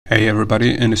Hey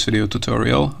everybody, in this video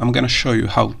tutorial I'm going to show you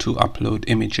how to upload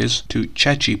images to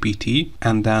ChatGPT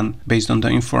and then based on the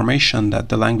information that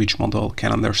the language model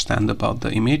can understand about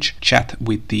the image, chat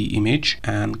with the image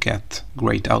and get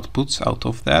great outputs out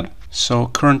of that. So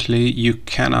currently you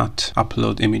cannot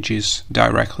upload images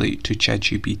directly to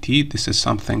ChatGPT. This is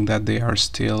something that they are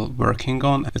still working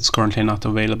on. It's currently not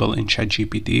available in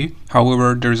ChatGPT.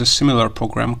 However, there's a similar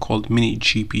program called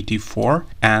MiniGPT-4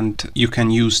 and you can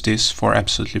use this for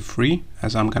absolutely free,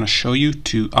 as I'm going to show you,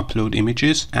 to upload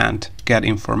images and get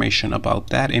information about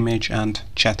that image and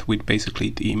chat with basically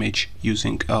the image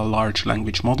using a large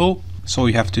language model. So all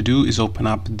you have to do is open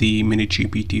up the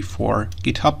MiniGPT-4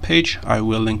 GitHub page. I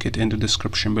will link it in the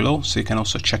description below, so you can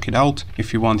also check it out.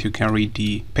 If you want, you can read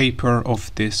the paper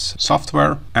of this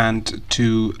software, and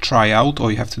to try out,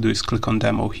 all you have to do is click on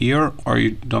demo here, or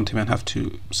you don't even have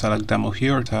to select demo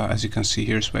here. As you can see,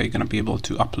 here's where you're going to be able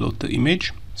to upload the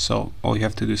image. So all you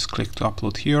have to do is click to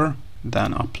upload here,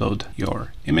 then upload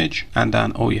your image, and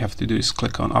then all you have to do is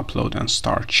click on upload and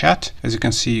start chat. As you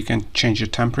can see, you can change the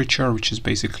temperature, which is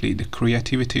basically the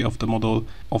creativity of the model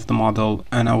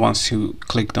and now once you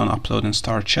clicked on upload and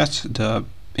start chat, the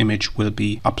image will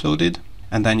be uploaded,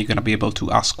 and then you're going to be able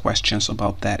to ask questions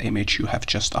about that image you have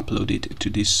just uploaded to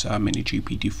this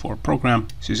MiniGPT-4 program.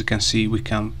 So as you can see, we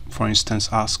can, for instance,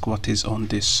 ask what is on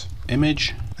this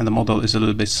image, and the model is a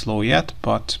little bit slow yet,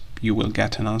 but you will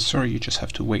get an answer. You just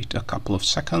have to wait a couple of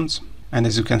seconds. And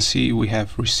as you can see, we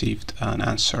have received an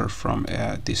answer from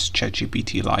this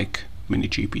ChatGPT-like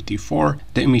MiniGPT-4.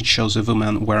 The image shows a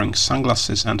woman wearing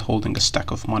sunglasses and holding a stack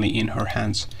of money in her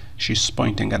hands. She's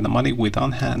pointing at the money with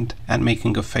one hand and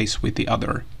making a face with the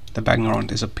other. The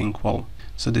background is a pink wall.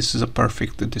 So this is a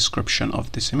perfect description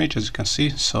of this image, as you can see.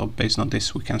 So based on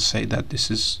this, we can say that this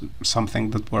is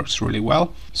something that works really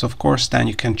well. So of course, then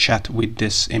you can chat with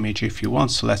this image if you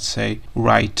want. So let's say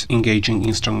write engaging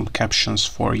Instagram captions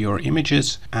for your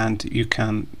images, and you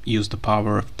can use the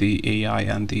power of the AI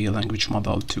and the language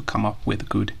model to come up with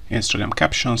good Instagram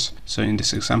captions. So in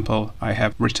this example, I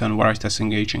have written write as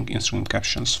engaging Instagram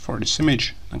captions for this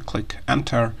image and click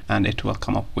enter, and it will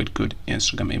come up with good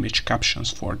Instagram image captions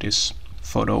for this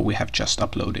photo we have just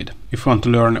uploaded. If you want to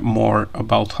learn more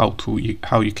about how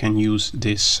you can use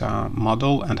this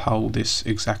model and how this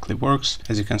exactly works,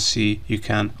 as you can see, you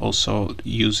can also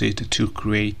use it to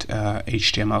create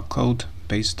HTML code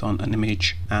based on an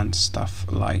image and stuff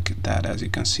like that. As you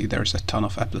can see, there's a ton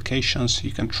of applications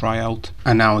you can try out.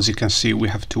 And now, as you can see, we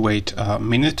have to wait a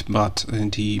minute, but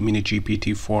the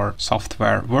MiniGPT-4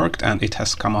 software worked and it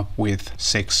has come up with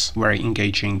 6 very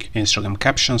engaging Instagram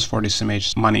captions for this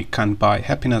image. Money can't buy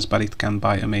happiness, but it can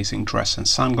buy amazing dress and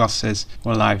sunglasses.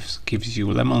 Or life gives you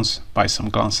lemons, buy some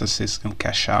glasses and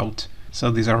cash out.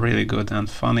 So these are really good and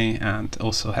funny, and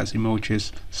also has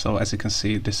emojis. So as you can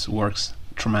see, this works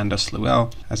tremendously well.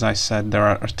 As I said, there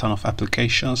are a ton of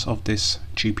applications of this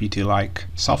GPT-like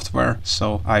software,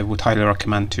 so I would highly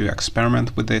recommend to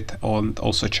experiment with it, and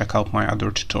also check out my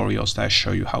other tutorials that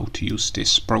show you how to use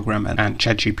this program and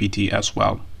ChatGPT as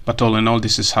well. But all in all,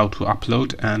 this is how to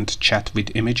upload and chat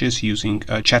with images using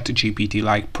a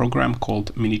ChatGPT-like program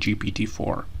called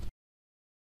MiniGPT-4.